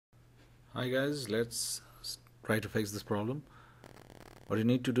Hi guys, let's try to fix this problem. What you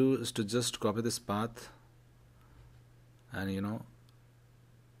need to do is to just copy this path and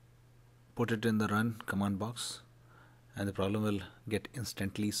put it in the run command box, and the problem will get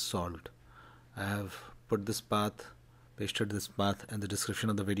instantly solved. I have put this path, pasted this path in the description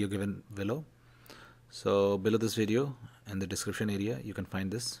of the video given below. So below this video in the description area you can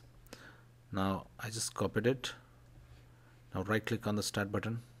find this. Now I just copied it. Now right click on the start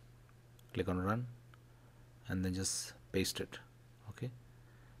button, click on run, and then just paste it. Okay,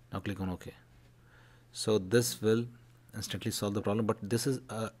 now click on OK. So this will instantly solve the problem, but this is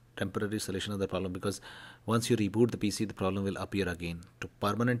a temporary solution of the problem, because once you reboot the PC, the problem will appear again. To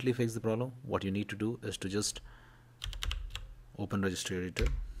permanently fix the problem, what you need to do is to just open registry editor,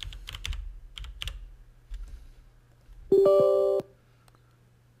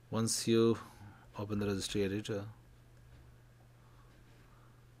 once you open the registry editor,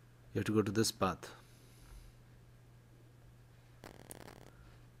 you have to go to this path,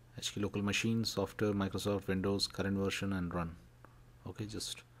 HK local machine, software, Microsoft, Windows, CurrentVersion, and run. Okay,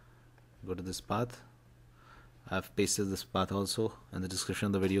 just go to this path. I've pasted this path also in the description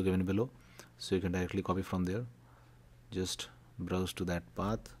of the video given below, so you can directly copy from there. Just browse to that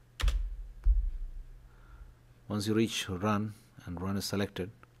path. Once you reach run and run is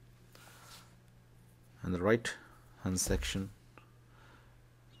selected, in the right hand section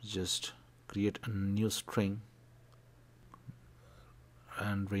just create a new string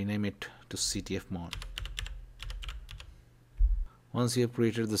and rename it to ctfmon. Once you have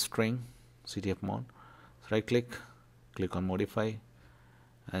created the string ctfmon, right click on modify,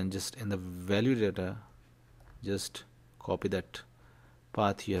 and just in the value data just copy that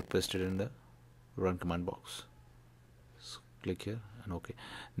path you have pasted in the run command box. So click here and OK.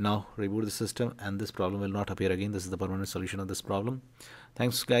 Now reboot the system and this problem will not appear again. This is the permanent solution of this problem.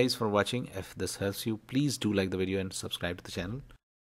 Thanks guys for watching. If this helps you, please do like the video and subscribe to the channel.